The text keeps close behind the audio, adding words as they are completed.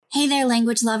Hey there,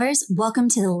 language lovers. Welcome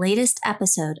to the latest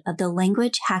episode of the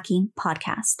Language Hacking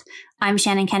Podcast. I'm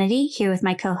Shannon Kennedy, here with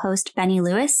my co-host, Benny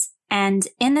Lewis. And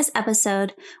in this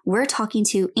episode, we're talking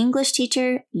to English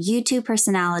teacher, YouTube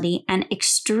personality, and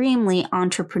extremely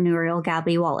entrepreneurial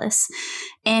Gabby Wallace.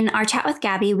 In our chat with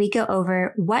Gabby, we go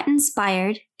over what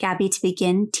inspired Gabby to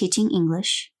begin teaching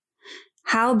English,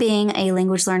 how being a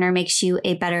language learner makes you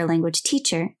a better language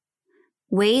teacher,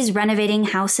 ways renovating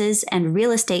houses and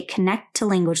real estate connect to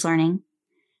language learning,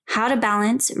 how to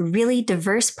balance really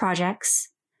diverse projects,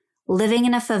 living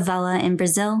in a favela in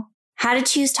Brazil, how to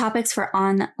choose topics for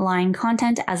online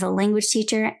content as a language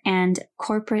teacher, and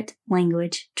corporate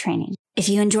language training. If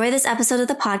you enjoy this episode of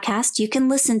the podcast, you can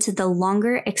listen to the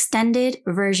longer extended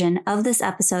version of this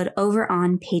episode over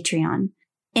on Patreon.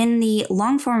 In the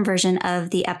long-form version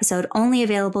of the episode, only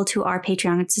available to our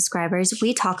Patreon subscribers,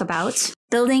 we talk about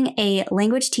building a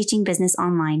language teaching business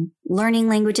online, learning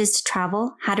languages to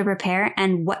travel, how to prepare,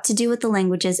 and what to do with the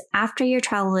languages after your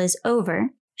travel is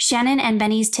over, Shannon and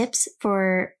Benny's tips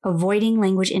for avoiding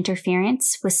language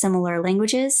interference with similar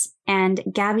languages, and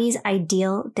Gabby's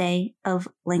ideal day of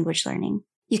language learning.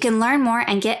 You can learn more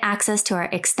and get access to our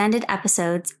extended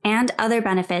episodes and other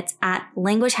benefits at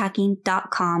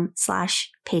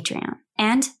languagehacking.com/Patreon.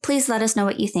 And please let us know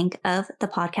what you think of the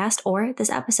podcast or this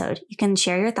episode. You can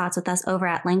share your thoughts with us over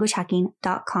at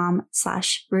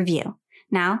languagehacking.com/review.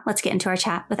 Now let's get into our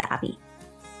chat with Abby.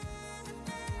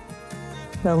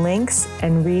 The links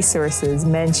and resources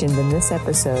mentioned in this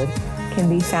episode can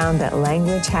be found at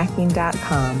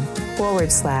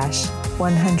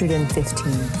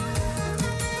languagehacking.com/115.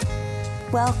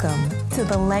 Welcome to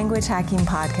the Language Hacking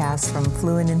Podcast from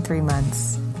Fluent in 3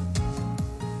 Months.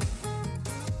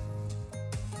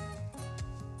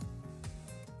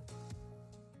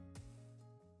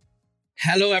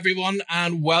 Hello, everyone,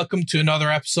 and welcome to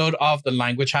another episode of the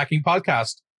Language Hacking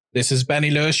Podcast. This is Benny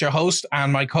Lewis, your host,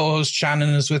 and my co-host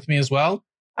Shannon is with me as well.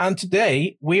 And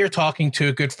today we are talking to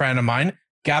a good friend of mine,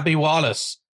 Gabby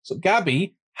Wallace. So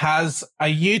Gabby has a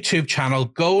YouTube channel,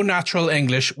 Go Natural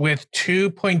English, with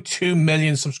 2.2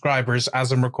 million subscribers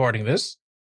as I'm recording this.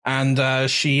 And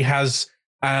she has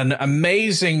an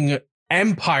amazing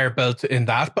empire built in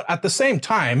that. But at the same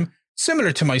time,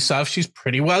 similar to myself, she's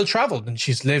pretty well traveled and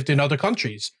she's lived in other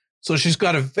countries. So she's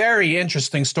got a very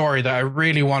interesting story that I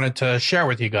really wanted to share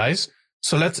with you guys.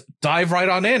 So let's dive right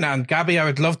on in. And Gabby, I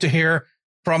would love to hear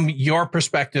from your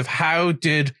perspective, how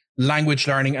did language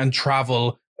learning and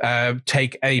travel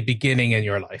take a beginning in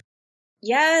your life?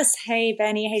 Yes. Hey,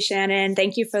 Benny. Hey, Shannon.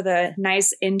 Thank you for the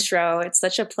nice intro. It's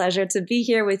such a pleasure to be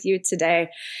here with you today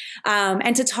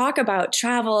and to talk about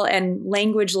travel and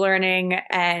language learning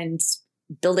and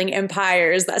building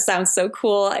empires. That sounds so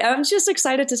cool. I'm just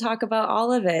excited to talk about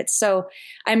all of it. So,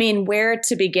 I mean, where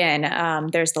to begin?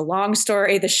 There's the long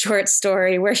story, the short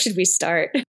story. Where should we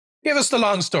start? Give us the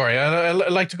long story.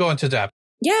 I'd like to go into depth.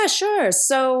 Yeah, sure.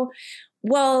 So,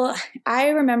 well, I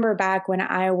remember back when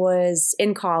I was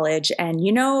in college and,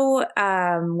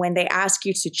 when they ask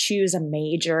you to choose a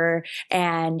major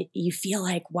and you feel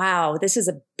like, wow, this is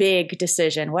a big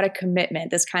decision. What a commitment.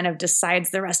 This kind of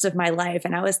decides the rest of my life.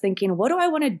 And I was thinking, what do I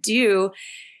want to do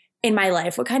in my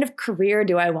life? What kind of career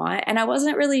do I want? And I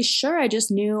wasn't really sure. I just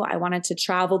knew I wanted to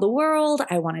travel the world.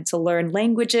 I wanted to learn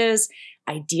languages,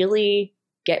 ideally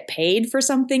get paid for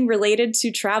something related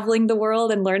to traveling the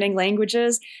world and learning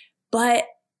languages. But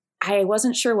I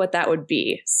wasn't sure what that would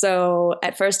be. So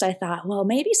at first I thought, well,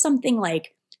 maybe something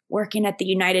like working at the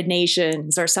United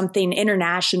Nations or something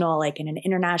international, like in an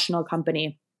international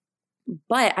company.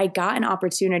 But I got an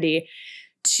opportunity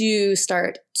to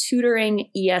start tutoring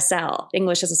ESL,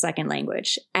 English as a Second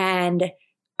Language. And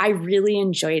I really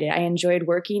enjoyed it. I enjoyed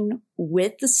working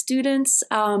with the students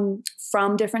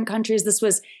from different countries. This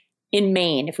was in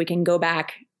Maine, if we can go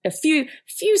back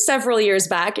several years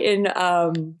back in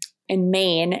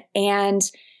Maine. And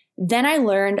then I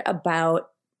learned about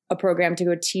a program to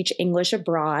go teach English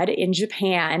abroad in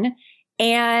Japan.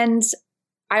 And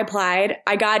I applied,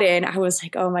 I got in, I was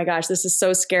like, oh my gosh, this is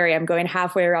so scary. I'm going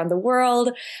halfway around the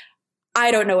world.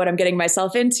 I don't know what I'm getting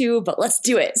myself into, but let's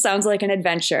do it. Sounds like an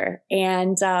adventure.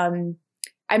 And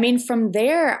from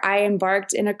there, I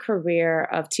embarked in a career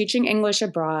of teaching English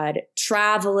abroad,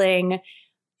 traveling,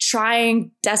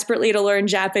 trying desperately to learn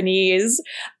Japanese,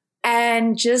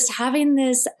 and just having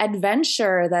this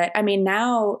adventure that,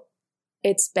 now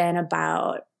it's been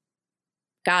about,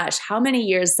 gosh, how many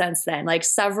years since then? Like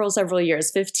several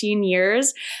years, 15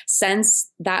 years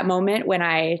since that moment when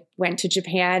I went to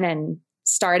Japan and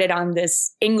started on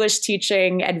this English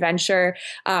teaching adventure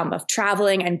of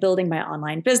traveling and building my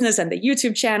online business and the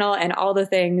YouTube channel and all the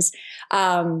things.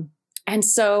 And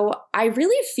so I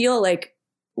really feel like,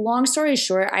 long story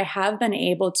short, I have been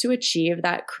able to achieve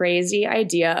that crazy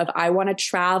idea of I want to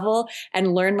travel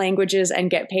and learn languages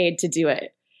and get paid to do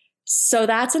it. So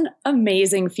that's an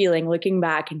amazing feeling looking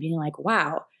back and being like,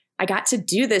 wow, I got to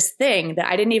do this thing that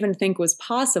I didn't even think was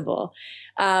possible.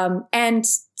 And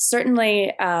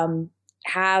certainly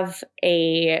have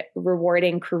a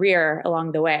rewarding career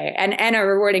along the way and a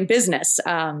rewarding business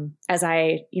as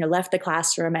I left the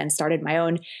classroom and started my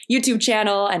own YouTube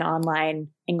channel and online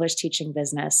English teaching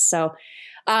business. So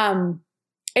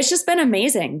it's just been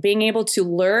amazing being able to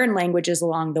learn languages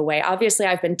along the way. Obviously,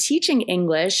 I've been teaching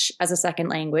English as a second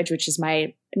language, which is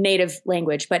my native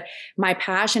language, but my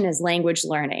passion is language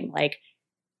learning, like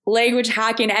language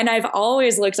hacking. And I've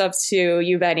always looked up to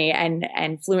you, Benny, and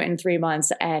Fluent in 3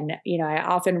 months. And, I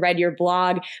often read your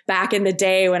blog back in the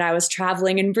day when I was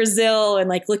traveling in Brazil and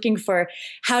like looking for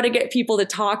how to get people to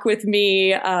talk with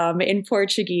me in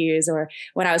Portuguese, or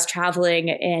when I was traveling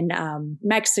in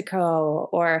Mexico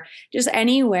or just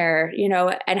anywhere,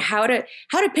 and how to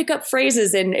pick up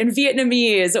phrases in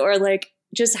Vietnamese, or like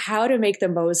just how to make the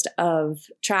most of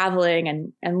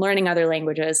traveling and learning other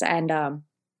languages. And,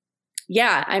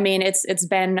 yeah, I mean, it's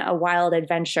been a wild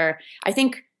adventure. I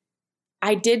think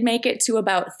I did make it to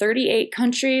about 38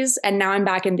 countries, and now I'm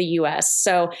back in the US.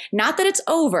 So not that it's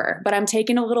over, but I'm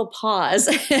taking a little pause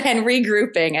and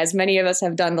regrouping, as many of us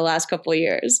have done the last couple of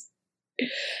years.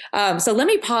 So let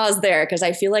me pause there, because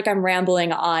I feel like I'm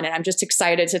rambling on, and I'm just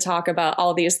excited to talk about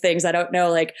all these things. I don't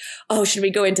know, like, oh, should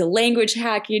we go into language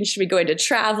hacking? Should we go into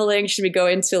traveling? Should we go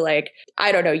into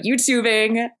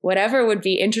YouTubing? Whatever would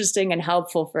be interesting and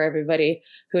helpful for everybody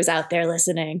who's out there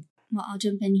listening. Well, I'll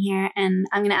jump in here, and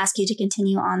I'm going to ask you to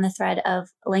continue on the thread of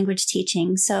language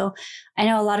teaching. So I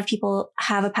know a lot of people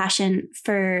have a passion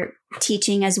for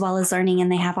teaching as well as learning, and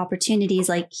they have opportunities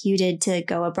like you did to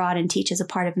go abroad and teach as a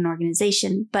part of an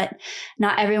organization, but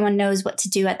not everyone knows what to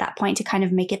do at that point to kind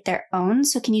of make it their own.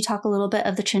 So can you talk a little bit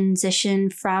of the transition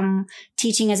from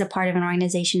teaching as a part of an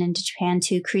organization in Japan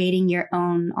to creating your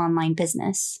own online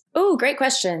business? Oh, great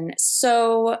question.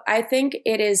 So I think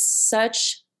it is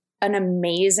such an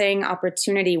amazing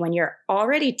opportunity when you're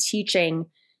already teaching,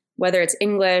 whether it's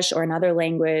English or another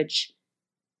language,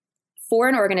 for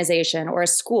an organization or a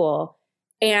school,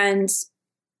 and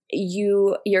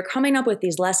you're coming up with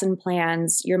these lesson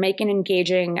plans, you're making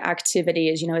engaging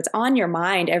activities, it's on your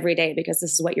mind every day because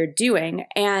this is what you're doing.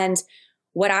 And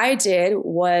what I did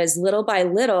was, little by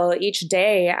little, each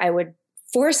day I would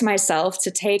force myself to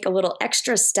take a little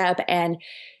extra step and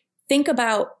think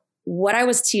about what I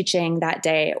was teaching that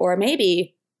day, or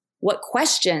maybe what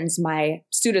questions my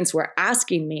students were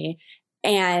asking me.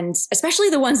 And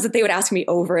especially the ones that they would ask me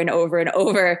over and over and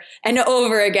over and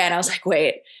over again. I was like,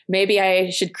 wait, maybe I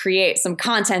should create some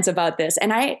content about this.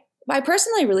 And I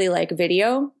personally really like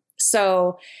video.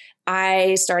 So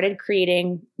I started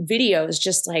creating videos,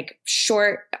 just like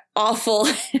short, awful,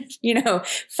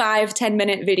 5-10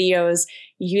 minute videos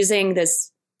using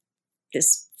this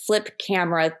flip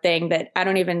camera thing that I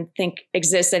don't even think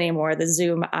exists anymore, the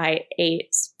Zoom i8.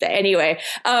 Anyway,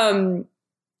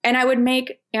 and I would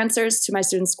make answers to my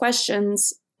students'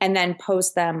 questions and then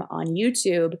post them on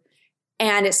YouTube.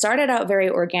 And it started out very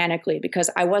organically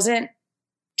because I wasn't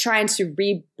trying to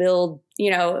rebuild,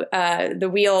 the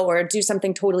wheel or do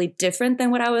something totally different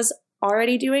than what I was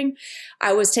already doing.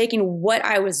 I was taking what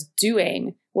I was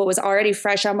doing, what was already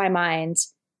fresh on my mind,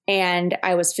 and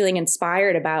I was feeling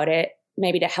inspired about it,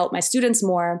 maybe to help my students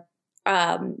more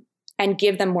and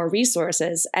give them more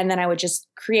resources. And then I would just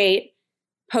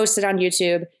post it on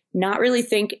YouTube, not really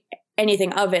think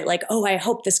anything of it like, oh, I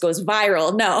hope this goes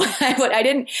viral. No, I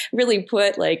didn't really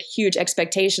put like huge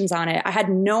expectations on it. I had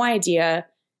no idea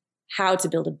how to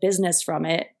build a business from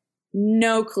it.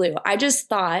 No clue. I just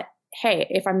thought, hey,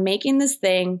 if I'm making this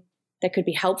thing that could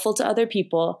be helpful to other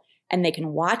people and they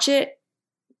can watch it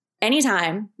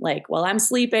anytime, like while I'm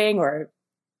sleeping or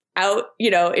out,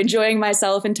 enjoying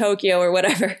myself in Tokyo or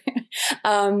whatever,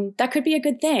 that could be a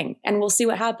good thing. And we'll see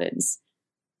what happens.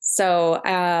 So,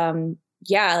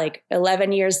 like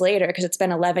 11 years later, because it's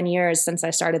been 11 years since I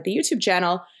started the YouTube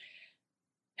channel,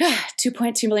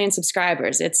 2.2 million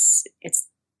subscribers. It's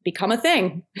become a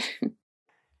thing.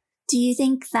 Do you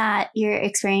think that your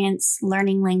experience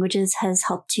learning languages has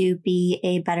helped you be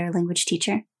a better language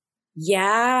teacher?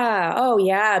 Yeah. Oh,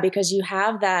 yeah. Because you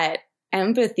have that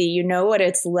empathy. You know what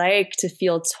it's like to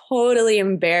feel totally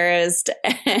embarrassed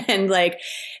and like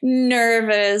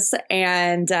nervous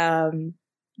and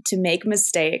to make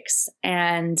mistakes.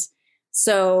 And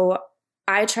so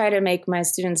I try to make my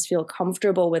students feel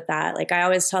comfortable with that. Like I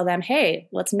always tell them, hey,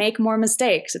 let's make more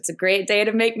mistakes. It's a great day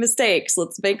to make mistakes.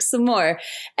 Let's make some more.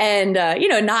 And,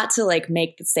 not to like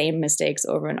make the same mistakes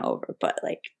over and over, but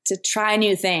like to try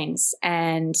new things.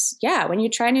 And yeah, when you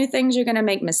try new things, you're going to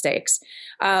make mistakes.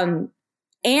 And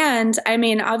I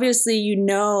mean, obviously,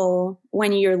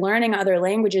 when you're learning other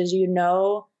languages,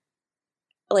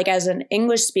 like as an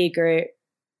English speaker,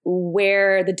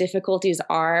 where the difficulties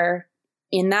are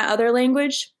in that other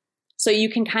language. So you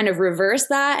can kind of reverse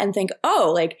that and think,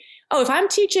 if I'm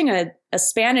teaching a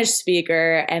Spanish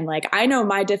speaker and like, I know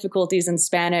my difficulties in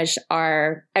Spanish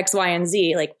are X, Y, and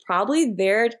Z, like probably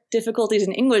their difficulties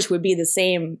in English would be the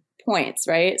same points,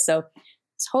 right? So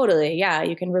totally, yeah,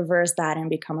 you can reverse that and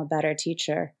become a better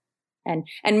teacher and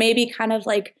maybe kind of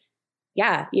like,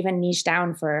 yeah, even niche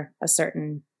down for a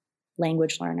certain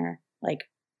language learner, like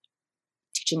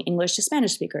teaching English to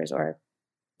Spanish speakers or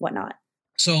whatnot.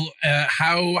 So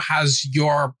how has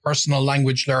your personal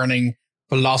language learning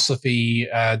philosophy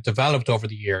developed over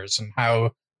the years, and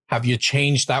how have you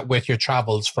changed that with your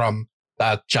travels from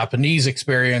that Japanese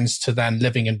experience to then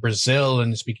living in Brazil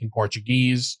and speaking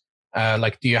Portuguese? Do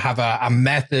you have a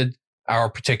method or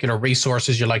particular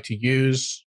resources you like to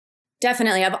use?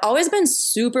 Definitely. I've always been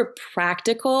super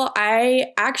practical. I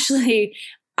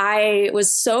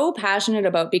was so passionate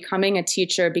about becoming a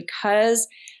teacher because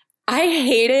I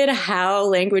hated how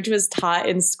language was taught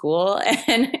in school.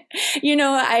 And,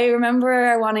 I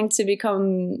remember wanting to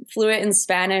become fluent in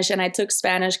Spanish, and I took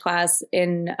Spanish class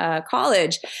in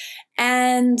college.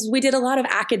 And we did a lot of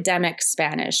academic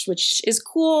Spanish, which is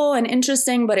cool and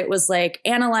interesting, but it was like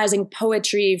analyzing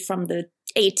poetry from the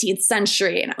 18th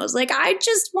century. And I was like, I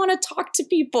just want to talk to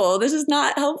people. This is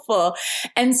not helpful.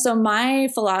 And so my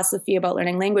philosophy about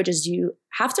learning language is you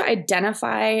have to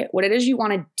identify what it is you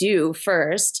want to do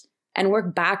first and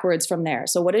work backwards from there.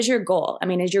 So what is your goal? I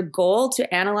mean, is your goal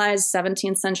to analyze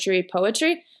 17th century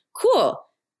poetry? Cool.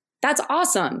 That's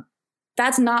awesome.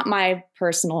 That's not my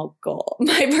personal goal.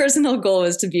 My personal goal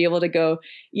is to be able to go,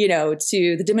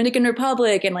 to the Dominican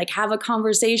Republic and like have a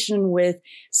conversation with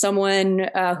someone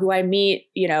who I meet,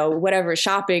 whatever,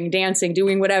 shopping, dancing,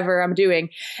 doing whatever I'm doing,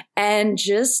 and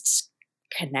just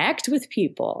connect with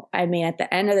people. I mean, at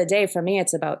the end of the day, for me,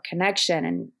 it's about connection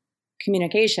and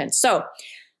communication. So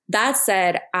that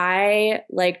said, I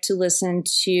like to listen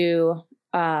to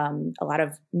a lot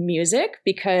of music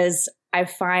because I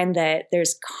find that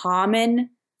there's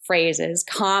common phrases,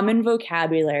 common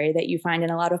vocabulary that you find in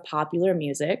a lot of popular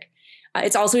music.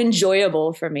 It's also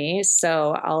enjoyable for me.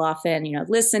 So I'll often,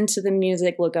 listen to the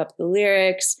music, look up the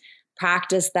lyrics,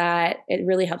 practice that. It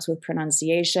really helps with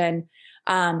pronunciation.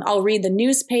 I'll read the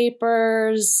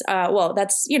newspapers.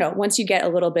 That's, once you get a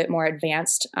little bit more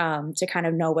advanced to kind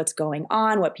of know what's going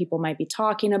on, what people might be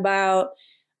talking about,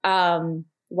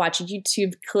 watch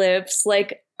YouTube clips,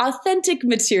 like authentic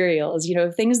materials,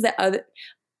 things that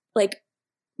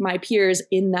my peers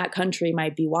in that country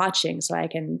might be watching, so I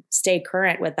can stay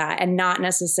current with that and not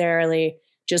necessarily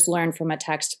just learn from a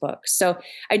textbook. So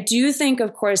I do think,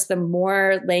 of course, the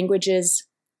more languages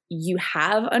you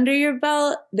have under your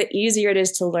belt, the easier it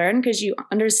is to learn because you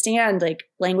understand like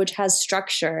language has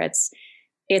structure.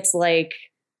 It's like,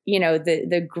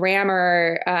 the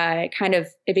grammar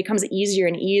it becomes easier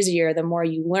and easier the more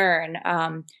you learn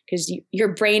because your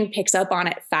brain picks up on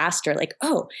it faster. Like,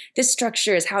 oh, this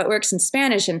structure is how it works in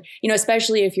Spanish. And,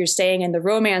 especially if you're staying in the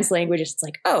Romance languages, it's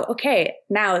like, oh, okay,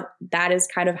 now that is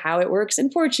kind of how it works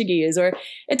in Portuguese or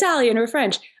Italian or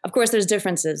French. Of course, there's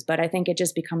differences, but I think it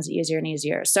just becomes easier and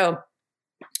easier. So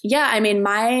yeah, I mean,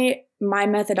 my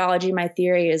methodology, my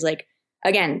theory is like,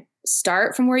 again,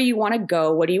 start from where you want to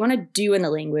go. What do you want to do in the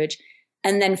language?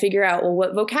 And then figure out, well,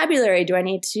 what vocabulary do I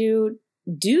need to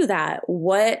do that?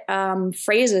 What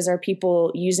phrases are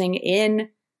people using in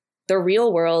the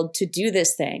real world to do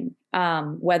this thing?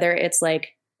 Whether it's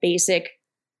like basic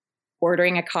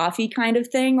ordering a coffee kind of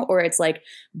thing, or it's like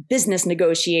business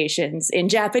negotiations in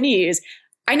Japanese.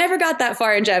 I never got that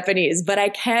far in Japanese, but I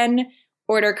can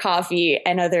order coffee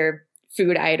and other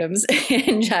food items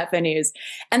in Japanese.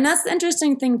 And that's the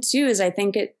interesting thing too, is I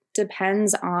think it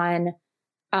depends on,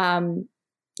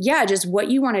 just what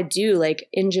you want to do. Like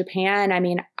in Japan, I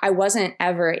mean, I wasn't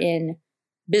ever in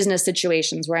business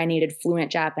situations where I needed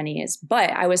fluent Japanese,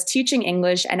 but I was teaching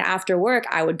English, and after work,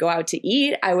 I would go out to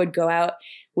eat. I would go out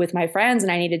with my friends,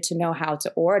 and I needed to know how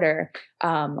to order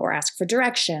or ask for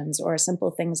directions or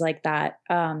simple things like that.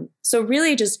 So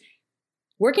really just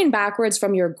working backwards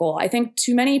from your goal. I think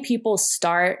too many people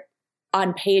start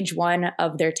on page 1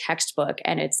 of their textbook,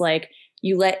 and it's like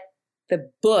you let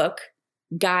the book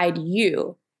guide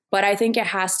you. But I think it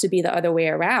has to be the other way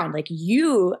around. Like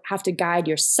you have to guide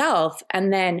yourself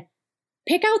and then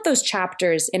pick out those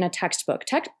chapters in a textbook.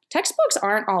 Textbooks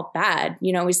aren't all bad.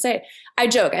 You know, I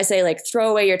joke, I say like, throw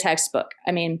away your textbook.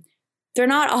 I mean, they're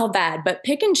not all bad, but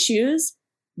pick and choose.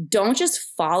 Don't just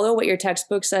follow what your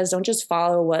textbook says. Don't just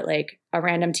follow what like a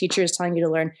random teacher is telling you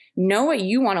to learn. Know what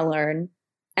you want to learn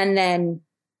and then,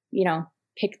 you know,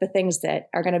 pick the things that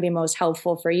are going to be most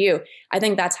helpful for you. I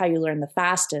think that's how you learn the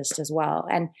fastest as well.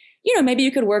 And, you know, maybe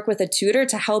you could work with a tutor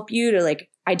to help you to like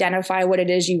identify what it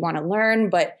is you want to learn,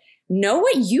 but know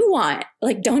what you want.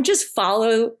 Like, don't just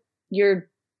follow your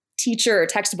teacher or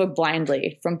textbook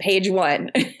blindly from page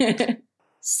 1.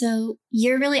 So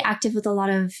you're really active with a lot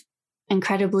of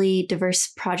incredibly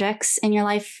diverse projects in your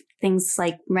life, things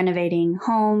like renovating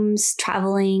homes,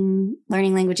 traveling,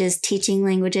 learning languages, teaching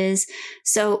languages.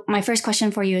 So my first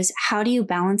question for you is, how do you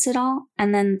balance it all?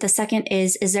 And then the second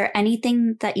is there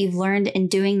anything that you've learned in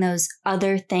doing those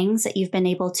other things that you've been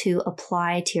able to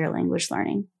apply to your language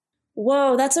learning?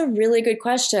 Whoa, that's a really good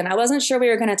question. I wasn't sure we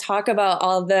were going to talk about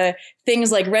all the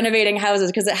things like renovating houses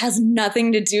because it has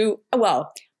nothing to do,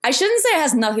 well, I shouldn't say it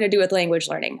has nothing to do with language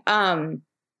learning.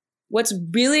 What's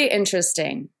really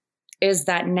interesting is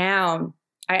that now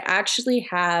I actually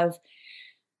have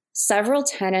several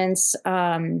tenants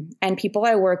and people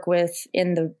I work with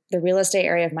in the real estate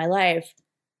area of my life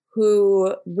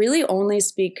who really only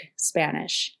speak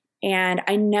Spanish. And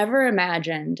I never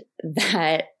imagined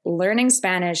that learning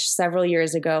Spanish several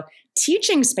years ago,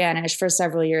 teaching Spanish for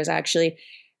several years actually,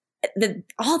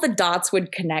 all the dots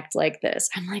would connect like this.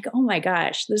 I'm like, oh my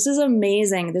gosh, this is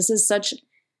amazing. This is such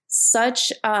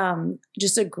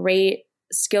just a great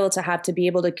skill to have, to be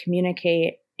able to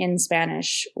communicate in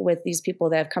Spanish with these people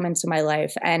that have come into my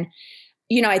life. And,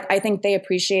 you know, I think they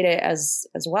appreciate it as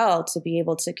well, to be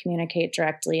able to communicate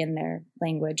directly in their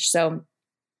language. So,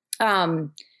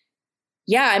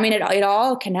 yeah, I mean, it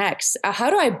all connects. How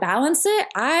do I balance it?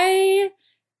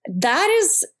 That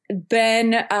has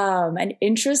been an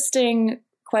interesting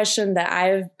question that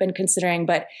I've been considering,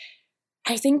 but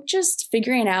I think just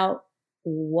figuring out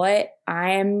what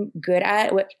I'm good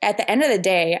at. At the end of the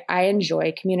day, I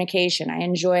enjoy communication. I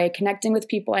enjoy connecting with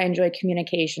people. I enjoy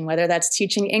communication, whether that's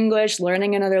teaching English,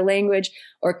 learning another language,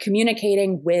 or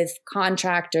communicating with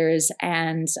contractors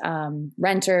and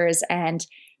renters and,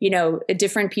 you know,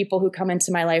 different people who come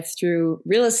into my life through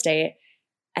real estate.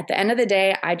 At the end of the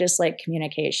day, I just like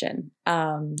communication.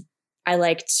 I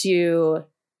like to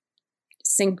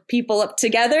sync people up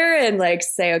together and like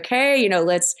say, okay, you know,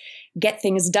 let's get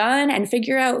things done and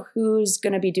figure out who's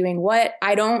going to be doing what.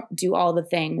 I don't do all the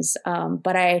things,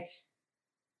 but I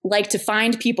like to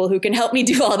find people who can help me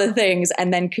do all the things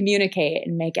and then communicate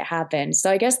and make it happen. So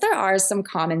I guess there are some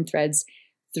common threads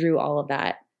through all of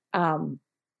that.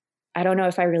 I don't know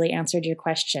if I really answered your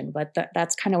question, but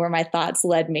that's kind of where my thoughts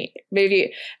led me.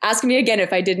 Maybe ask me again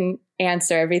if I didn't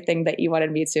answer everything that you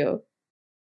wanted me to.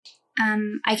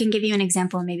 I can give you an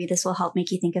example. Maybe this will help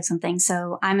make you think of something.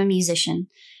 So I'm a musician,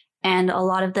 and a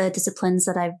lot of the disciplines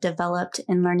that I've developed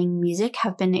in learning music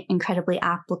have been incredibly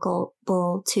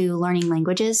applicable to learning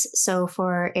languages. So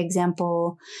for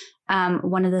example,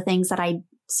 one of the things that I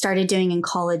started doing in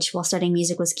college while studying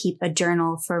music was keep a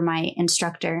journal for my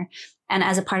instructor. And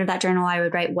as a part of that journal, I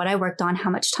would write what I worked on, how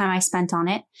much time I spent on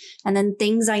it, and then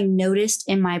things I noticed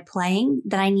in my playing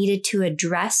that I needed to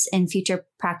address in future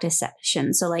practice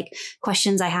sessions. So like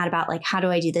questions I had about like, how do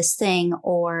I do this thing?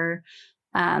 Or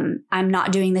I'm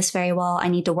not doing this very well. I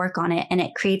need to work on it. And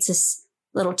it creates this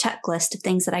little checklist of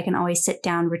things that I can always sit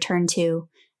down, return to,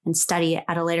 and study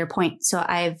at a later point. So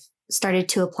I've started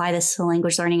to apply this to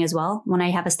language learning as well. When I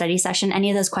have a study session, any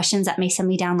of those questions that may send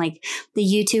me down like the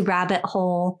YouTube rabbit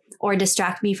hole or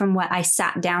distract me from what I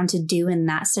sat down to do in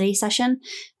that study session,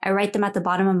 I write them at the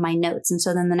bottom of my notes. And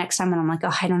so then the next time when I'm like,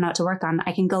 oh, I don't know what to work on,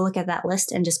 I can go look at that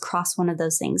list and just cross one of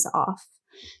those things off.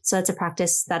 So it's a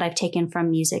practice that I've taken from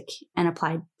music and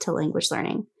applied to language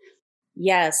learning.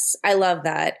 Yes, I love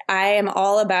that. I am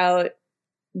all about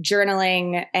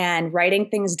journaling and writing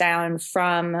things down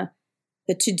from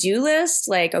the to-do list,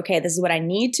 like, okay, this is what I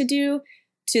need to do,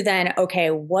 to then, okay,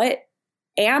 what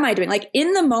am I doing? Like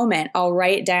in the moment, I'll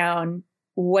write down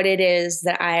what it is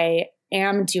that I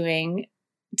am doing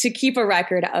to keep a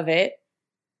record of it.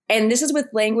 And this is with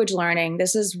language learning.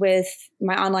 This is with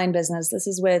my online business. This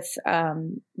is with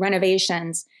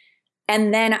renovations.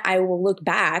 And then I will look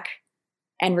back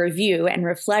and review and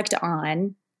reflect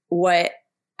on what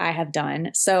I have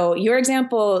done. So your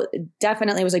example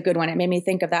definitely was a good one. It made me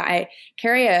think of that. I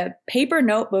carry a paper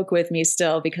notebook with me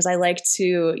still because I like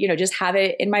to, you know, just have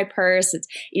it in my purse. It's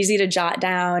easy to jot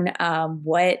down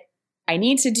what I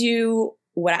need to do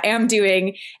what I am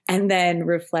doing and then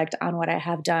reflect on what I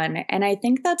have done. And I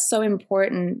think that's so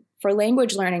important for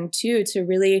language learning too, to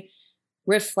really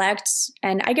reflect.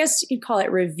 And I guess you'd call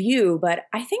it review, but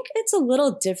I think it's a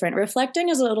little different. Reflecting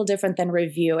is a little different than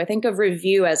review. I think of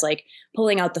review as like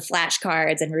pulling out the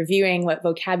flashcards and reviewing what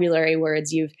vocabulary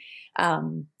words you've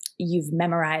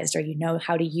memorized or you know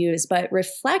how to use. But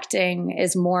reflecting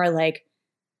is more like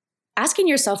asking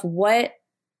yourself, what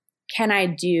can I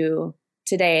do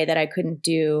today that I couldn't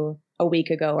do a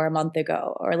week ago or a month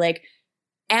ago? Or like,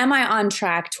 am I on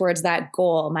track towards that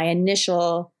goal, my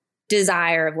initial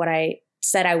desire of what I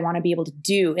said I want to be able to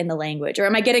do in the language? Or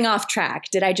am I getting off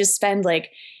track? Did I just spend like,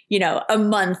 a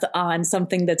month on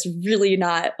something that's really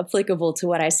not applicable to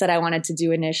what I said I wanted to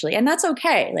do initially? And that's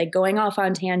okay. Like going off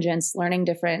on tangents, learning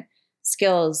different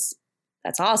skills,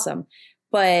 that's awesome.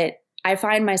 But I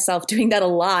find myself doing that a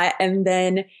lot. And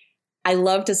then I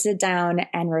love to sit down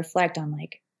and reflect on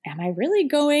like, am I really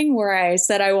going where I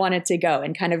said I wanted to go?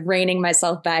 And kind of reining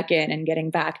myself back in and getting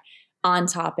back on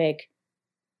topic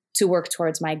to work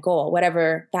towards my goal,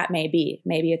 whatever that may be.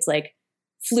 Maybe it's like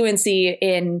fluency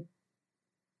in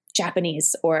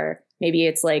Japanese, or maybe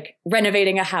it's like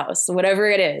renovating a house, whatever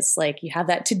it is. Like you have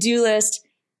that to-do list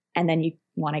and then you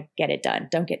want to get it done.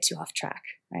 Don't get too off track,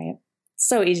 right? It's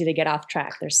so easy to get off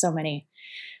track. There's so many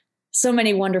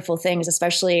wonderful things,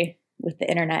 especially with the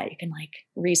internet. You can like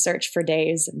research for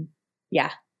days. And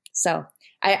yeah, so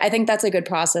I think that's a good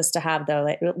process to have though,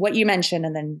 like what you mentioned,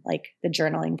 and then like the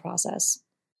journaling process.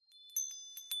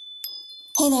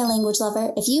 Hey there, language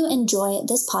lover. If you enjoy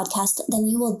this podcast, then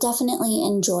you will definitely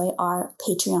enjoy our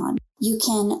Patreon. You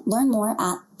can learn more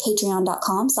at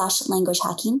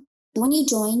patreon.com/languagehacking. When you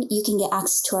join, you can get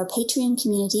access to our Patreon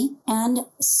community and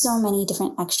so many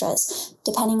different extras.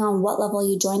 Depending on what level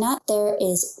you join at, there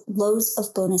is loads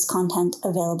of bonus content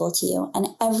available to you, and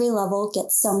every level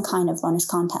gets some kind of bonus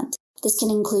content. This can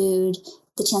include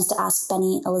the chance to ask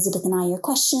Benny, Elizabeth, and I your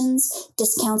questions,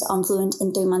 discounts on Fluent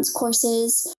in 3 months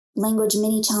courses, language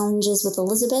mini challenges with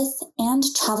Elizabeth, and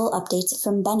travel updates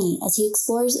from Benny as he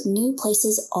explores new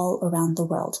places all around the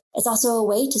world. It's also a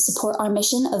way to support our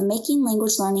mission of making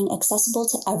language learning accessible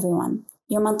to everyone.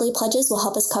 Your monthly pledges will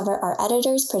help us cover our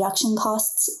editors, production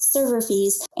costs, server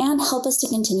fees, and help us to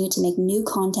continue to make new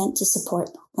content to support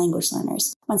language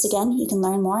learners. Once again, you can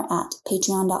learn more at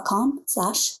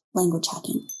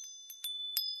patreon.com/languagehacking.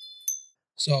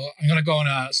 So I'm going to go in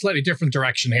a slightly different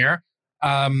direction here.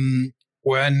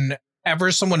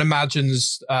 Whenever someone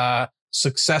imagines a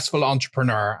successful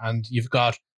entrepreneur and you've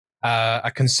got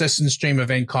a consistent stream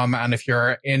of income, and if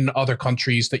you're in other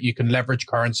countries that you can leverage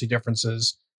currency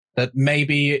differences, that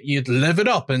maybe you'd live it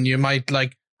up and you might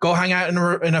like go hang out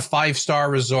in a 5-star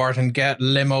resort and get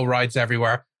limo rides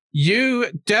everywhere.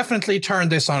 You definitely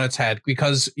turned this on its head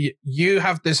because you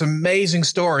have this amazing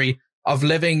story of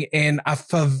living in a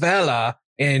favela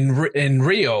in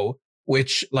Rio,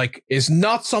 which like is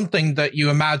not something that you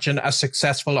imagine a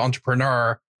successful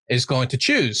entrepreneur is going to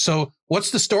choose. So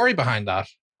what's the story behind that?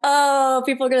 Oh,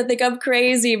 people are going to think I'm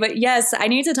crazy. But yes, I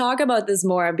need to talk about this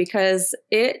more because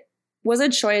it was a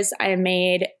choice I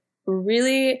made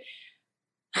really,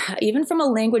 even from a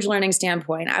language learning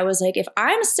standpoint. I was like, if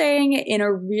I'm staying in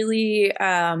a really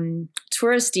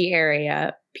touristy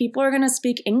area, people are going to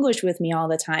speak English with me all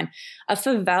the time. A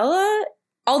favela,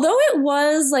 although it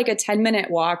was like a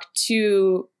 10-minute walk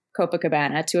to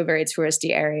Copacabana, to a very touristy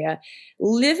area,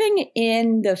 living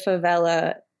in the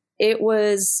favela,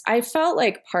 I felt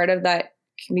like part of that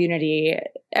community.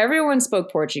 Everyone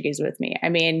spoke Portuguese with me. I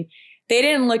mean, they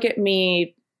didn't look at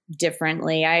me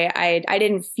differently. I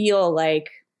didn't feel like,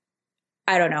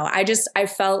 I don't know. I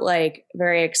felt like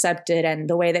very accepted, and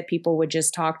the way that people would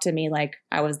just talk to me like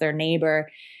I was their neighbor.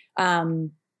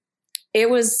 I'm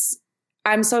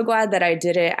so glad that I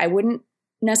did it. I wouldn't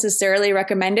necessarily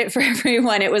recommend it for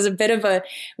everyone. It was a bit of a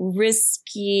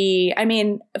risky,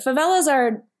 favelas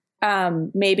are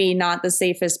maybe not the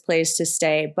safest place to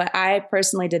stay, but I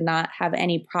personally did not have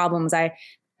any problems.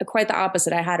 Quite the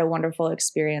opposite. I had a wonderful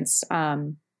experience.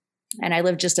 And I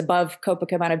lived just above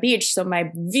Copacabana Beach, so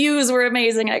my views were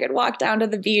amazing. I could walk down to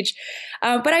the beach.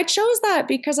 But I chose that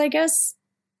because I guess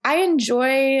I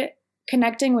enjoy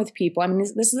connecting with people. I mean,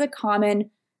 this is a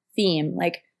common theme.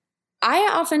 Like, I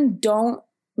often don't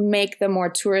make the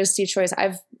more touristy choice.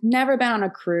 I've never been on a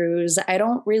cruise. I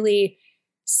don't really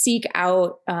seek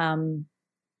out,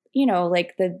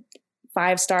 like the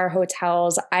 5-star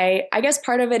hotels. I guess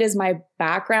part of it is my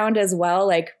background as well.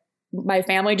 Like, my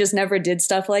family just never did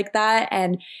stuff like that.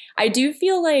 And I do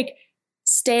feel like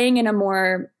staying in a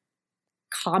more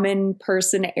common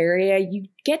person area, you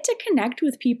get to connect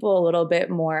with people a little bit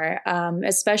more,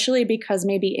 especially because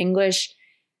maybe English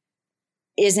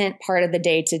isn't part of the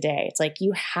day to day. It's like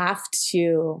you have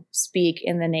to speak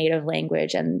in the native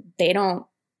language, and they don't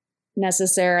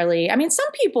necessarily, I mean, some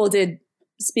people did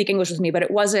speak English with me, but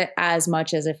it wasn't as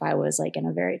much as if I was like in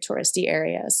a very touristy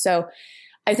area. So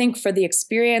I think for the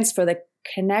experience, for the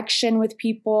connection with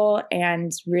people,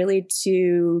 and really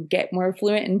to get more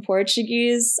fluent in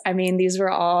Portuguese, I mean, these were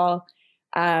all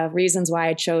reasons why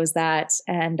I chose that.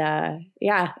 And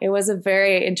yeah, it was a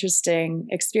very interesting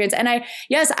experience. And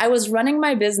I was running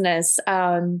my business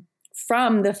from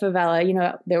the favela. You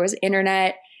know, there was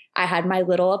internet. I had my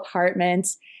little apartment.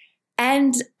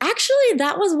 And actually,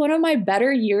 that was one of my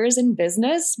better years in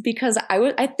business, because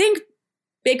I think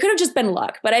it could have just been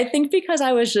luck, but I think because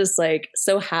I was just like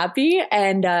so happy,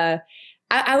 and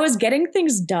I was getting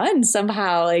things done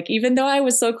somehow. Like, even though I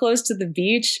was so close to the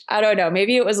beach, I don't know,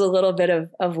 maybe it was a little bit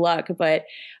of luck, but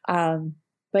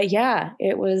yeah,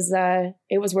 it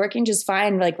was working just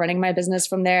fine, like running my business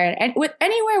from there, and with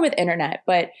anywhere with internet.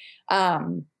 But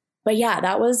yeah,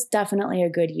 that was definitely a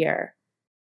good year.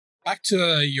 Back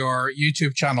to your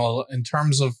YouTube channel, in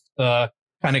terms of the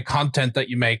kind of content that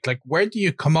you make, like, where do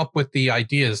you come up with the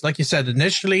ideas? Like you said,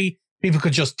 initially people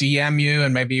could just DM you,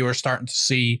 and maybe you were starting to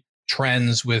see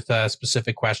trends with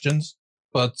specific questions.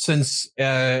 But since,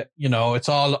 it's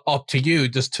all up to you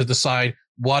just to decide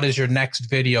what is your next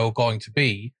video going to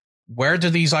be, where do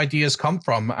these ideas come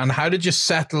from? And how did you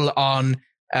settle on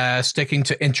sticking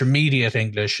to intermediate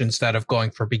English instead of going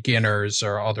for beginners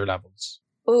or other levels?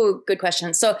 Oh, good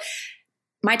question. So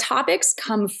my topics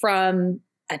come from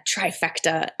a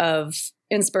trifecta of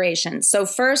inspiration. So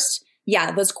first,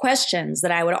 yeah, those questions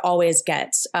that I would always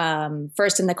get,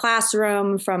 first in the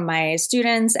classroom from my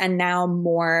students, and now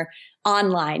more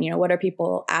online. You know, what are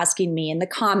people asking me in the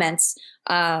comments?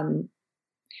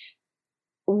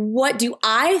 What do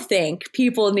I think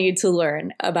people need to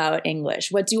learn about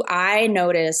English? What do I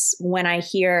notice when I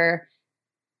hear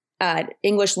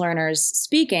English learners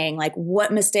speaking? Like,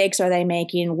 what mistakes are they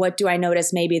making? What do I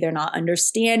notice maybe they're not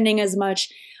understanding as much?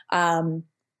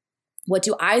 What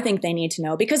do I think they need to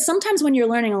know? Because sometimes when you're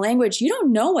learning a language, you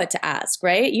don't know what to ask,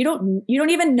 right? You don't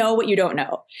even know what you don't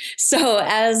know. So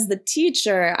as the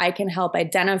teacher, I can help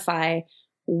identify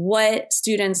what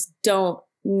students don't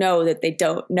know that they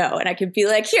don't know. And I can be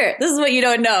like, here, this is what you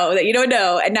don't know that you don't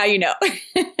know. And now you know.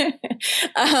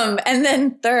 And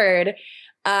then third,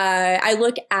 I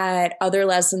look at other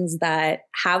lessons that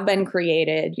have been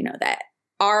created, you know, that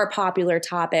are popular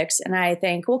topics. And I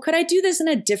think, well, could I do this in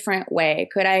a different way?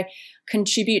 Could I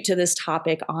contribute to this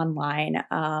topic online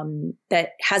that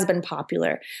has been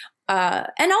popular?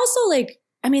 And also, like,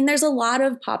 I mean, there's a lot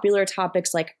of popular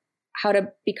topics, like how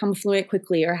to become fluent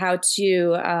quickly, or how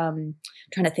to,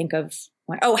 trying to think of,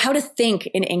 how to think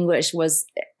in English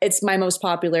it's my most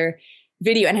popular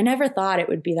video. And I never thought it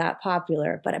would be that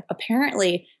popular, but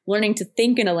apparently learning to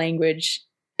think in a language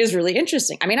is really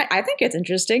interesting. I mean, I think it's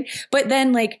interesting, but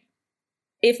then, like,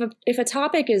 if a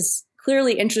topic is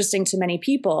clearly interesting to many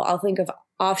people, I'll think of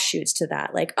offshoots to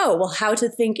that. Like, oh, well, how to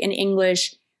think in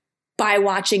English by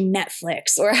watching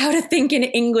Netflix, or how to think in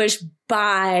English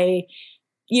by,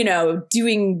 you know,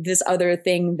 doing this other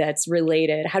thing that's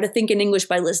related, how to think in English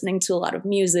by listening to a lot of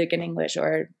music in English,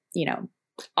 or, you know,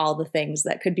 all the things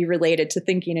that could be related to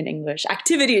thinking in English,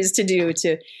 activities to do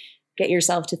to get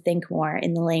yourself to think more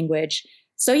in the language.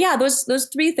 So yeah, those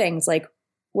three things, like,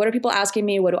 what are people asking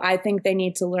me? What do I think they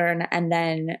need to learn? And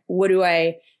then what do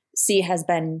I see has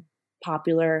been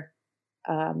popular?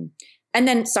 And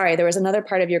then, sorry, there was another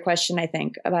part of your question, I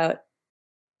think, about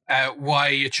why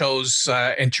you chose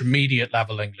intermediate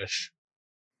level English.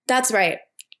 That's right.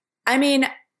 I mean,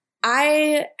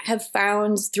 I have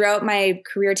found throughout my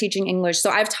career teaching English, so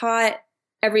I've taught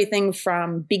everything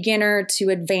from beginner to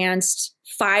advanced,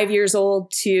 5 years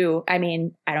old to, I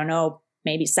mean, I don't know,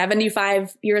 maybe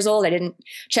 75 years old. I didn't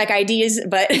check IDs,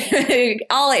 but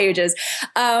all ages.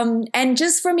 And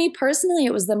just for me personally,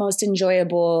 it was the most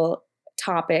enjoyable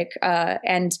topic.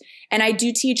 And I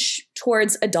do teach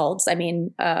towards adults. I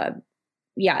mean,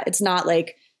 yeah, it's not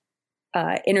like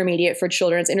intermediate for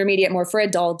children. It's intermediate more for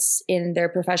adults in their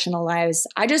professional lives.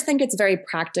 I just think it's very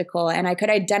practical. And I could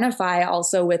identify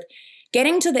also with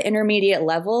getting to the intermediate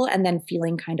level and then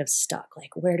feeling kind of stuck.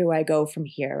 Like, where do I go from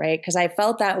here? Right? Because I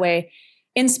felt that way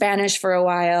in Spanish for a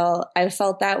while. I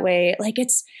felt that way. Like,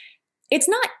 it's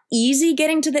not easy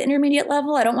getting to the intermediate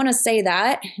level. I don't want to say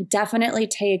that. It definitely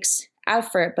takes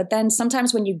effort. But then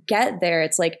sometimes when you get there,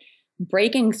 it's like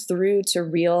breaking through to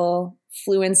real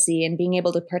fluency and being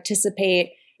able to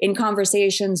participate in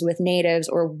conversations with natives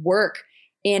or work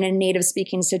in a native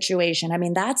speaking situation. I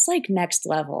mean, that's like next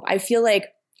level. I feel like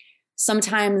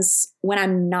sometimes when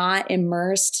I'm not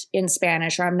immersed in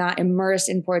Spanish or I'm not immersed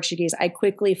in Portuguese, I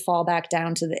quickly fall back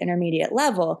down to the intermediate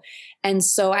level. And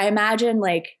so I imagine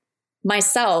like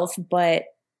myself, but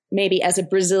maybe as a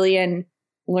Brazilian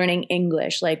learning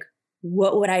English, like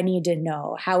what would I need to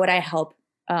know? How would I help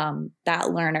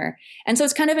that learner? And so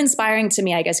it's kind of inspiring to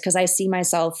me, I guess, because I see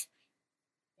myself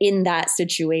in that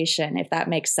situation, if that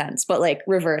makes sense, but like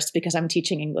reversed because I'm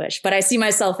teaching English. But I see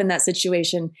myself in that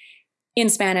situation in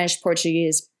Spanish,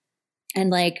 Portuguese, and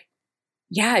like,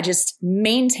 yeah, just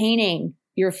maintaining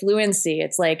your fluency.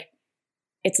 It's like,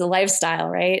 it's a lifestyle,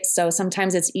 right? So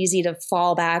sometimes it's easy to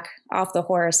fall back off the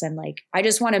horse. And like, I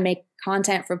just want to make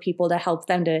content for people to help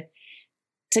them to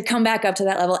come back up to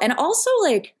that level. And also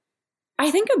like,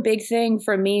 I think a big thing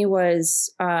for me was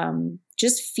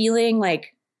just feeling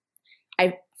like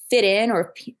I fit in,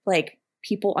 or like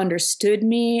people understood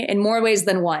me in more ways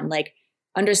than one, like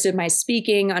understood my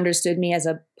speaking, understood me as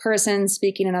a person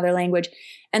speaking another language.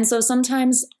 And so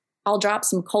sometimes I'll drop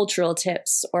some cultural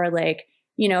tips or like,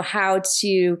 you know, how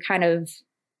to kind of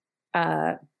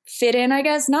fit in, I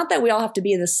guess. Not that we all have to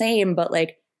be the same, but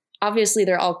like, obviously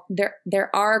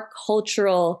there are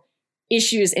cultural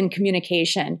issues in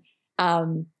communication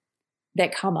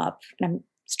that come up. And I'm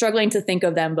struggling to think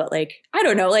of them, but like, I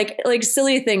don't know, like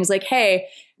silly things like, hey,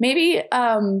 maybe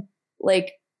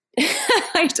like,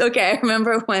 okay, I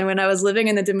remember when I was living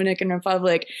in the Dominican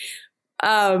Republic,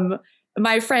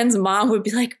 my friend's mom would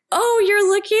be like, oh, you're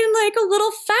looking like a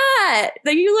little fat.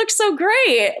 Like, you look so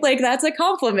great. Like, that's a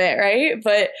compliment, right?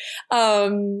 But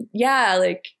yeah,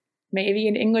 like maybe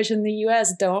in English in the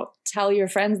US, don't tell your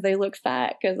friends they look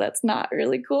fat because that's not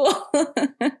really cool.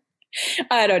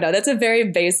 I don't know. That's a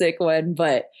very basic one,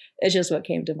 but it's just what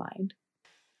came to mind.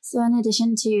 So in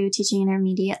addition to teaching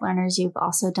intermediate learners, you've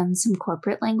also done some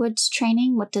corporate language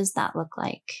training. What does that look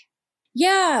like?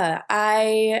 Yeah,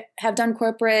 I have done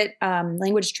corporate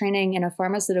language training in a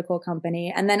pharmaceutical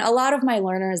company. And then a lot of my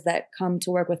learners that come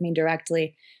to work with me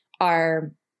directly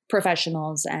are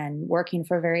professionals and working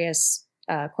for various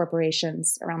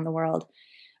corporations around the world.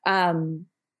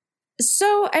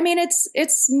 So, I mean,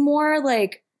 it's more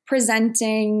like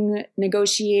presenting,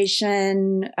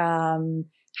 negotiation,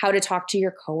 how to talk to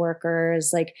your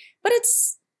coworkers, like, but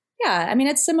it's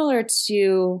similar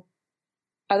to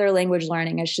other language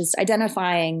learning. It's just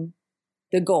identifying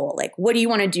the goal. Like, what do you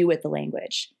want to do with the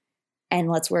language? And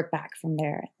let's work back from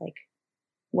there. Like,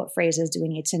 what phrases do we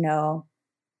need to know?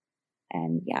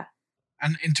 And yeah.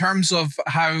 And in terms of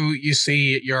how you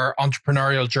see your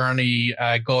entrepreneurial journey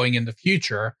going in the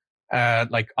future,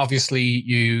 like obviously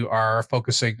you are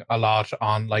focusing a lot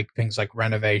on like things like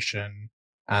renovation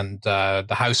and the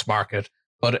house market,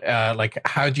 but like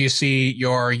how do you see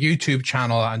your YouTube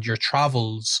channel and your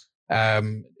travels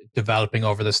developing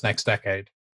over this next decade?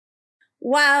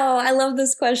 Wow, I love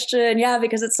this question. Yeah,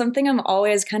 because it's something I'm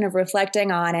always kind of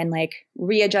reflecting on and like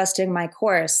readjusting my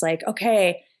course. Like,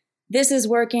 okay, this is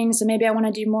working, so maybe I want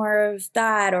to do more of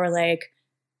that. Or like,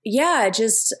 yeah,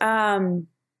 just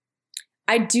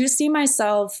I do see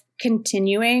myself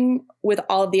continuing with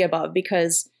all of the above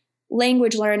because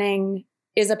language learning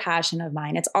is a passion of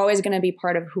mine. It's always going to be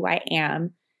part of who I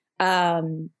am.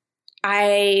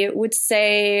 I would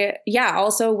say, yeah,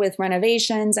 also with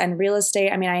renovations and real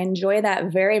estate. I mean, I enjoy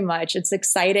that very much. It's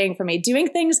exciting for me doing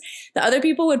things that other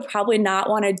people would probably not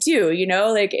want to do, you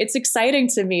know, like it's exciting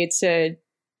to me to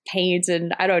paint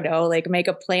and I don't know, like make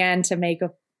a plan to make a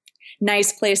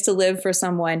nice place to live for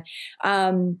someone.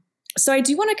 So I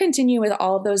do want to continue with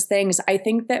all of those things. I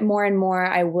think that more and more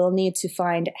I will need to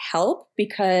find help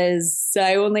because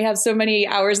I only have so many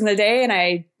hours in the day and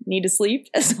I need to sleep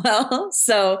as well.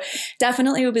 So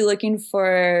definitely will be looking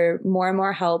for more and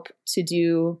more help to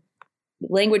do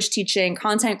language teaching,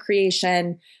 content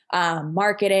creation,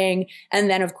 marketing, and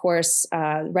then of course,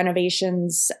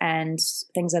 renovations and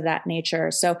things of that nature.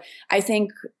 So I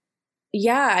think,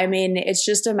 yeah, I mean, it's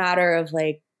just a matter of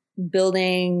like,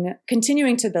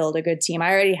 continuing to build a good team. I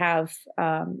already have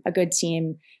a good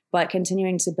team, but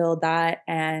continuing to build that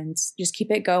and just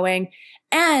keep it going.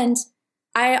 And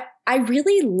I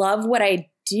really love what I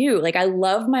do. Like I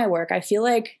love my work. I feel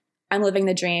like I'm living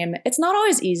the dream. It's not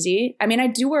always easy. I mean, I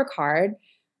do work hard,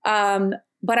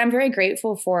 but I'm very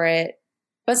grateful for it.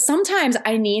 But sometimes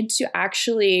I need to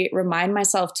actually remind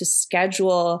myself to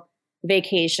schedule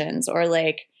vacations or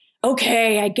like,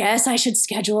 okay, I guess I should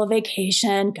schedule a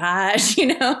vacation. Gosh,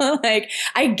 you know, like,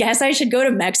 I guess I should go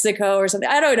to Mexico or something.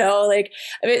 I don't know. Like,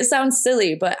 I mean, it sounds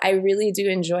silly, but I really do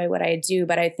enjoy what I do.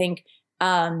 But I think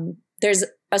there's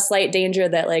a slight danger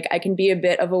that like I can be a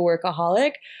bit of a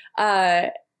workaholic.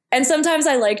 And sometimes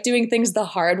I like doing things the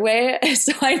hard way.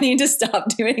 So I need to stop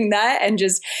doing that and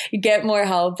just get more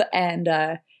help and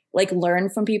like learn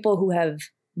from people who have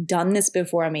done this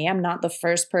before me. I'm not the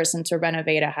first person to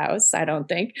renovate a house, I don't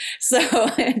think. So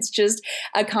it's just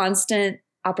a constant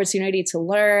opportunity to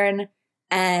learn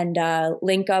and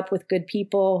link up with good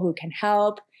people who can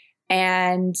help.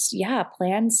 And yeah,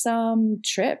 plan some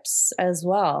trips as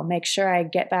well. Make sure I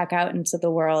get back out into the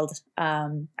world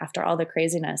after all the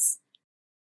craziness.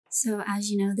 So as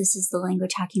you know, this is the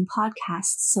Language Hacking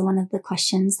Podcast. So one of the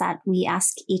questions that we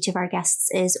ask each of our guests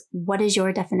is, what is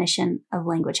your definition of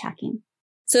language hacking?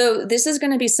 So this is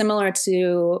going to be similar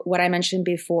to what I mentioned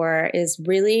before, is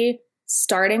really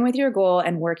starting with your goal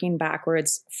and working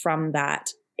backwards from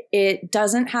that. It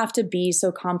doesn't have to be so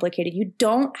complicated. You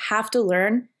don't have to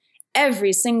learn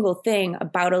every single thing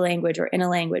about a language or in a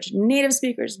language. Native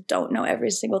speakers don't know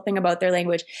every single thing about their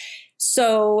language.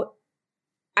 So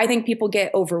I think people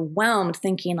get overwhelmed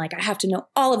thinking like, I have to know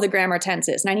all of the grammar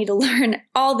tenses and I need to learn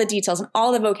all the details and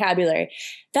all the vocabulary.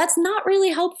 That's not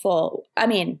really helpful. I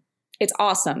mean, it's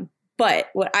awesome. But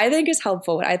what I think is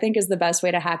helpful, what I think is the best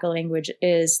way to hack a language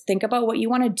is think about what you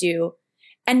want to do,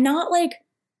 and not like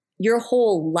your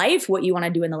whole life, what you want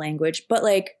to do in the language, but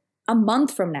like a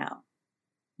month from now.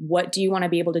 What do you want to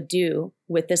be able to do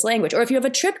with this language? Or if you have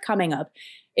a trip coming up,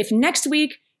 if next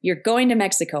week you're going to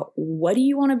Mexico, what do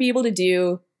you want to be able to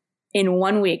do in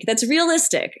 1 week? That's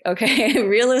realistic, okay?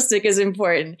 Realistic is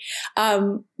important.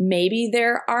 Maybe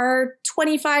there are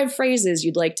 25 phrases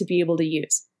you'd like to be able to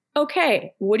use.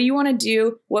 Okay, what do you want to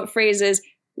do? What phrases?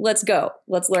 Let's go.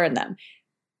 Let's learn them.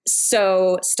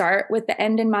 So start with the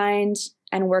end in mind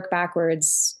and work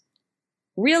backwards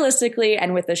realistically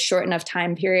and with a short enough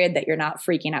time period that you're not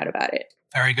freaking out about it.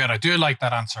 Very good. I do like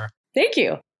that answer. Thank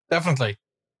you. Definitely.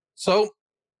 So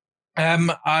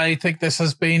I think this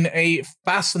has been a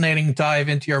fascinating dive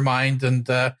into your mind and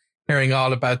hearing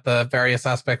all about the various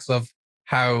aspects of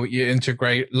how you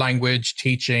integrate language,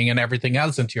 teaching, and everything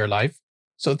else into your life.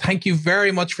 So thank you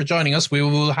very much for joining us. We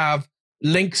will have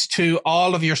links to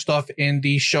all of your stuff in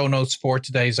the show notes for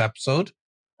today's episode.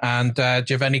 And do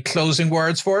you have any closing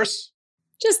words for us?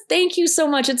 Just thank you so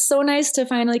much. It's so nice to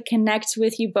finally connect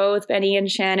with you both, Benny and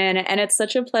Shannon. And it's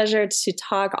such a pleasure to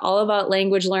talk all about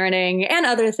language learning and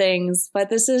other things. But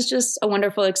this is just a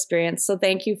wonderful experience. So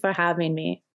thank you for having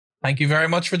me. Thank you very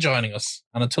much for joining us.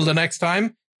 And until the next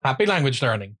time, happy language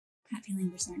learning. Happy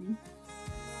language learning.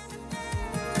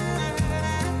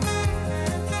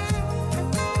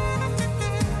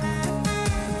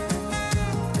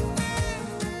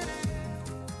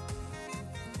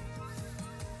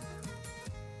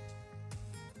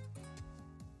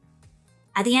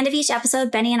 At the end of each episode,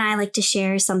 Benny and I like to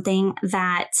share something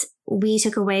that we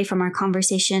took away from our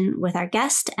conversation with our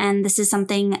guest. And this is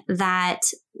something that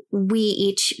we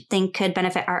each think could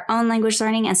benefit our own language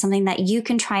learning and something that you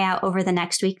can try out over the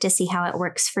next week to see how it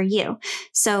works for you.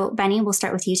 So Benny, we'll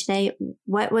start with you today.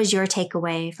 What was your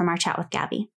takeaway from our chat with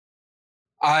Gabby?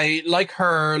 I like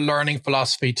her learning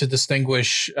philosophy to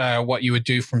distinguish what you would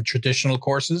do from traditional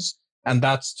courses. And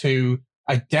that's to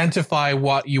identify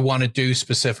what you want to do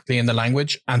specifically in the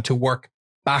language and to work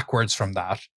backwards from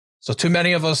that. So too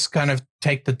many of us kind of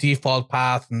take the default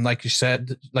path. And like she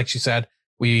said,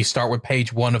 we start with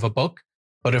page 1 of a book.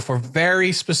 But if we're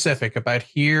very specific about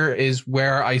here is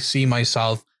where I see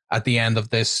myself at the end of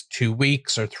this 2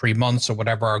 weeks or 3 months or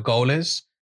whatever our goal is,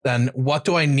 then what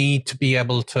do I need to be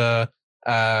able to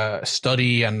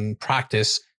study and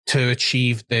practice to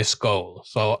achieve this goal?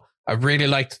 So I really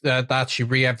liked that she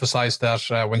re-emphasized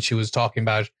that when she was talking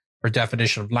about her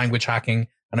definition of language hacking.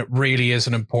 And it really is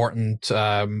an important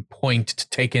point to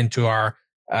take into our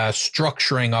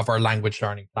structuring of our language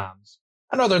learning plans.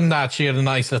 And other than that, she had a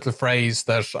nice little phrase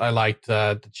that I liked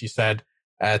that she said,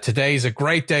 today's a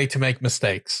great day to make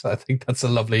mistakes. I think that's a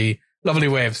lovely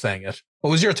way of saying it.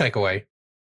 What was your takeaway?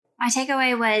 My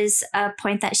takeaway was a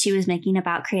point that she was making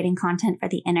about creating content for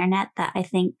the internet that I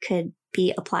think could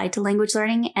be applied to language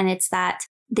learning. And it's that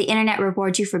the internet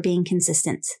rewards you for being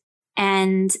consistent.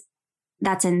 And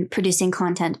that's in producing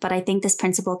content. But I think this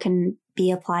principle can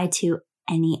be applied to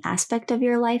any aspect of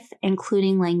your life,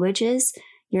 including languages.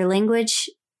 Your language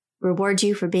rewards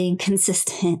you for being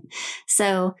consistent.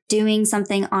 So doing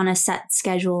something on a set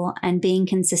schedule and being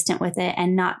consistent with it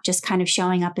and not just kind of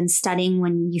showing up and studying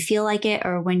when you feel like it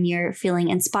or when you're feeling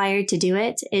inspired to do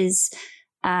it is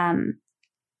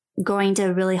going to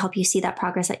really help you see that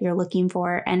progress that you're looking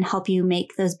for and help you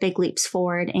make those big leaps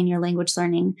forward in your language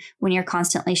learning when you're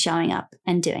constantly showing up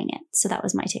and doing it. So that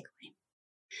was my takeaway.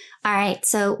 All right.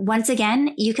 So once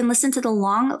again, you can listen to the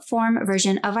long form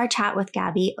version of our chat with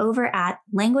Gabby over at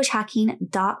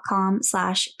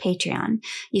languagehacking.com/Patreon.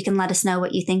 You can let us know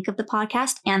what you think of the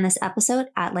podcast and this episode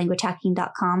at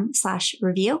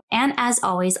languagehacking.com/review. And as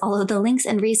always, all of the links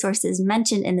and resources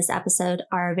mentioned in this episode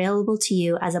are available to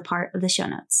you as a part of the show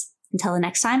notes. Until the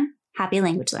next time, happy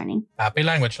language learning. Happy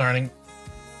language learning.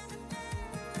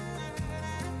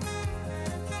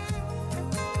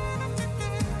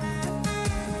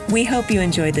 We hope you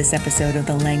enjoyed this episode of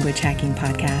the Language Hacking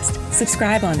Podcast.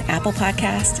 Subscribe on Apple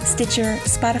Podcasts, Stitcher,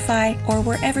 Spotify, or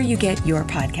wherever you get your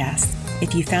podcasts.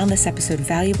 If you found this episode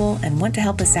valuable and want to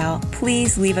help us out,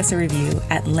 please leave us a review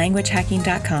at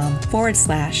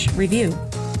languagehacking.com/review.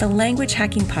 The Language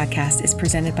Hacking Podcast is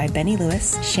presented by Benny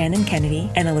Lewis, Shannon Kennedy,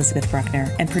 and Elizabeth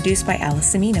Bruckner, and produced by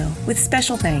Alice Semino, with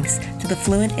special thanks to the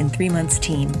Fluent in 3 Months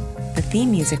team. The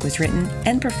theme music was written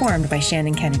and performed by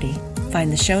Shannon Kennedy. Find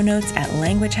the show notes at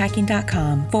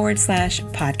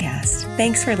languagehacking.com/podcast.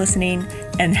 Thanks for listening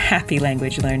and happy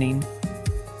language learning.